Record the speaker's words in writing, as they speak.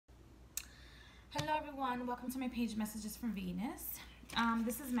Hello everyone, welcome to my page Messages from Venus.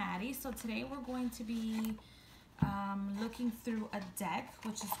 This is Maddie. So today we're going to be looking through a deck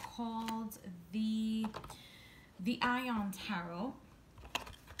which is called the Aeon Tarot,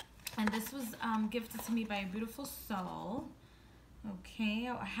 and this was gifted to me by a beautiful soul. Okay,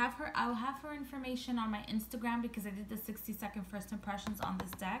 I'll have her information on my Instagram because I did the 60-second first impressions on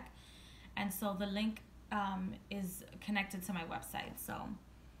this deck, and so the link is connected to my website. So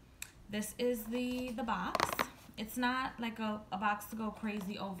this is the box. It's not like a box to go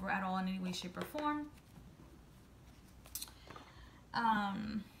crazy over at all in any way, shape, or form.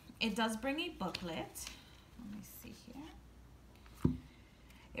 It does bring a booklet. Let me see here.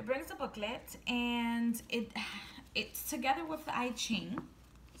 It brings a booklet, and it's together with the I Ching.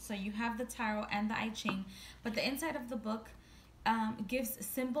 So you have the tarot and the I Ching, but the inside of the book gives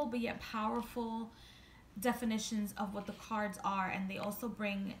simple but yet powerful definitions of what the cards are, and they also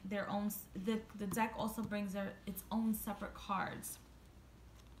bring their own, the deck also brings its own separate cards,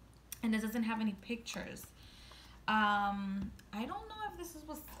 and it doesn't have any pictures. I don't know if this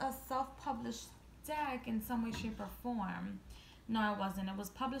was a self-published deck in some way, shape, or form. No, it wasn't. It was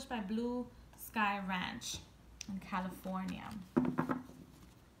published by Blue Sky Ranch in California,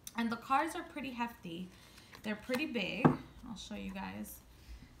 and the cards are pretty hefty. They're pretty big. I'll show you guys.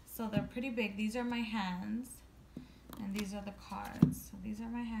 So they're pretty big. These are my hands, and these are the cards. So these are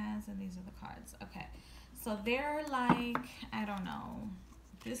my hands, and these are the cards. Okay, so they're like, I don't know,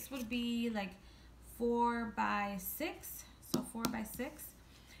 this would be like 4 by 6. So 4 by 6.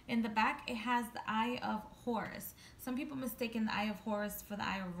 In the back, it has the Eye of Horus. Some people mistaken the Eye of Horus for the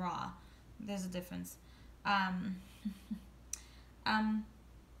Eye of Ra. There's a difference. And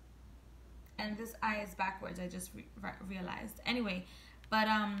this eye is backwards. I just realized. Anyway. But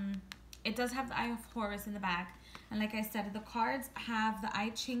it does have the Eye of Horus in the back. And like I said, the cards have the I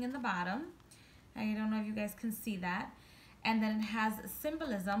Ching in the bottom. I don't know if you guys can see that. And then it has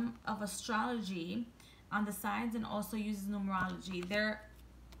symbolism of astrology on the sides, and also uses numerology.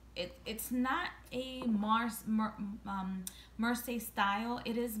 It's not a Marseille style.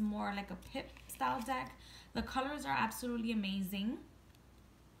 It is more like a Pip style deck. The colors are absolutely amazing.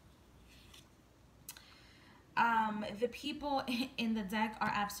 The people in the deck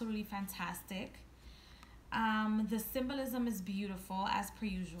are absolutely fantastic. The symbolism is beautiful as per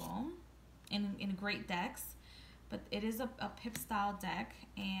usual in great decks, but it is a Pip style deck.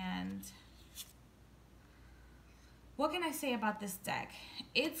 And what can I say about this deck?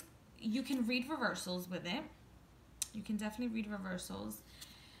 You can read reversals with it. You can definitely read reversals,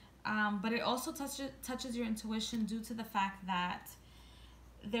 but it also touches your intuition due to the fact that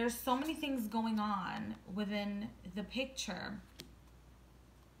there's so many things going on within the picture,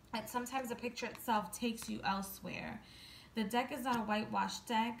 and sometimes the picture itself takes you elsewhere. The deck is not a whitewashed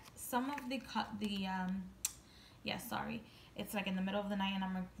deck. Some of it's like in the middle of the night, and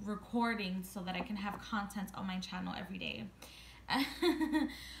I'm recording so that I can have content on my channel every day.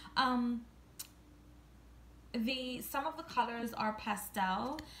 Some of the colors are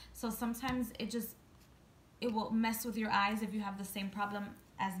pastel, so sometimes it will mess with your eyes if you have the same problem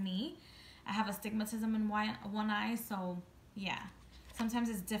as me. I have astigmatism in one eye, so yeah, sometimes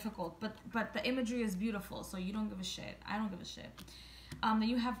it's difficult, but the imagery is beautiful, so you don't give a shit. I don't give a shit. Then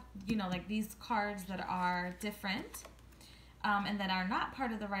you have, like these cards that are different, and that are not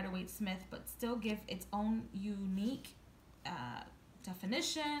part of the Rider-Waite-Smith, but still give its own unique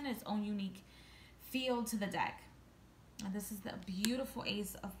definition, its own unique feel to the deck. And this is the beautiful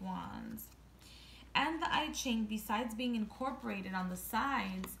Ace of Wands. And the I Ching, besides being incorporated on the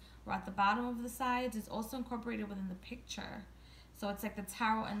sides or at the bottom of the sides, is also incorporated within the picture. So it's like the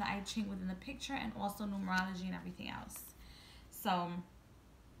tarot and the I Ching within the picture, and also numerology and everything else. So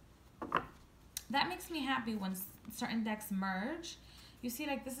that makes me happy when certain decks merge. You see,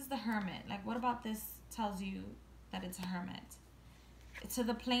 like this is the Hermit. Like, what about this tells you that it's a Hermit? To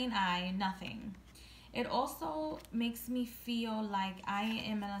the plain eye, nothing. It also makes me feel like I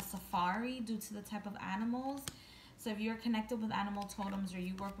am in a safari due to the type of animals. So if you're connected with animal totems, or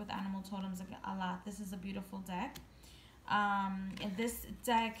you work with animal totems a lot, this is a beautiful deck. And this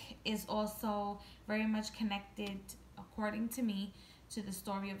deck is also very much connected, according to me, to the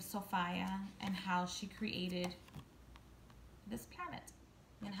story of Sophia and how she created this planet,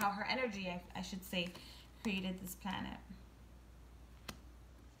 and how her energy, I should say, created this planet.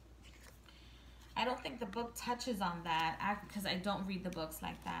 I don't think the book touches on that, because I don't read the books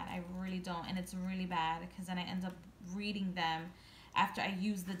like that. I really don't, and it's really bad, because then I end up reading them after I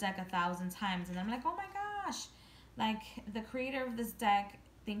use the deck 1,000 times, and I'm like, oh my gosh, like the creator of this deck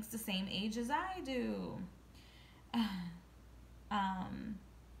thinks the same age as I do.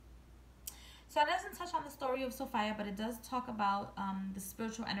 So it doesn't touch on the story of Sophia, but it does talk about the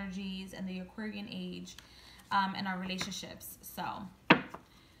spiritual energies and the Aquarian age and our relationships. So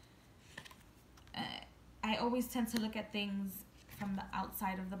I always tend to look at things from the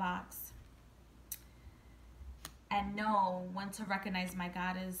outside of the box and know when to recognize my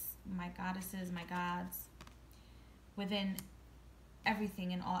goddesses, my gods within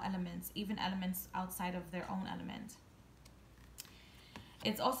everything in all elements, even elements outside of their own element.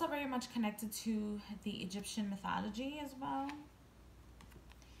 It's also very much connected to the Egyptian mythology as well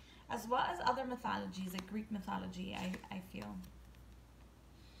as other mythologies, like Greek mythology, I feel.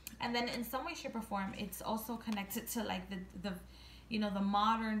 And then in some way, shape, or form, it's also connected to like the you know, the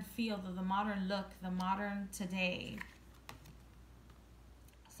modern feel, the modern look, the modern today.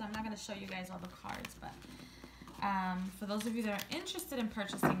 So I'm not going to show you guys all the cards, but for those of you that are interested in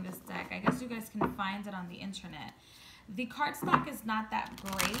purchasing this deck, I guess you guys can find it on the internet. The cardstock is not that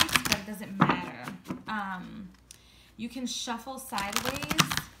great, but it doesn't matter. You can shuffle sideways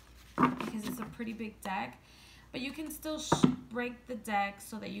because it's a pretty big deck, but you can still break the deck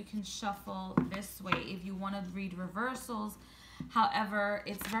so that you can shuffle this way if you want to read reversals. However,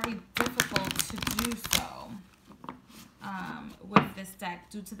 it's very difficult to do so with this deck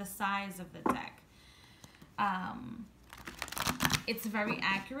due to the size of the deck. It's very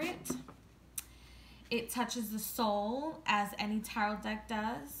accurate. It touches the soul as any tarot deck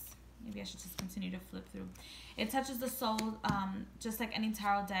does. Maybe I should just continue to flip through. It touches the soul just like any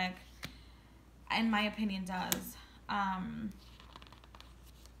tarot deck, in my opinion, does.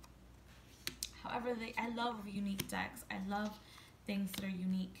 However, I love unique decks. I love things that are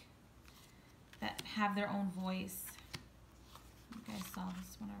unique, that have their own voice. You guys saw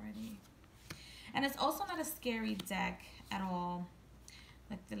this one already. And it's also not a scary deck at all.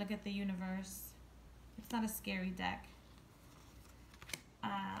 Like, look at the universe. It's not a scary deck.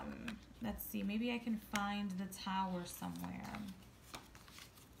 Let's see. Maybe I can find the Tower somewhere.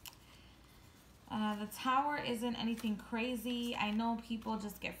 The Tower isn't anything crazy. I know people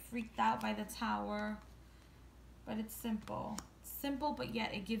just get freaked out by the Tower, but it's simple. Simple, but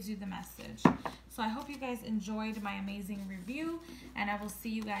yet it gives you the message. So I hope you guys enjoyed my amazing review, and I will see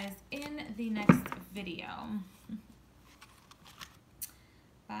you guys in the next video.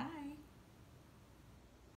 Bye.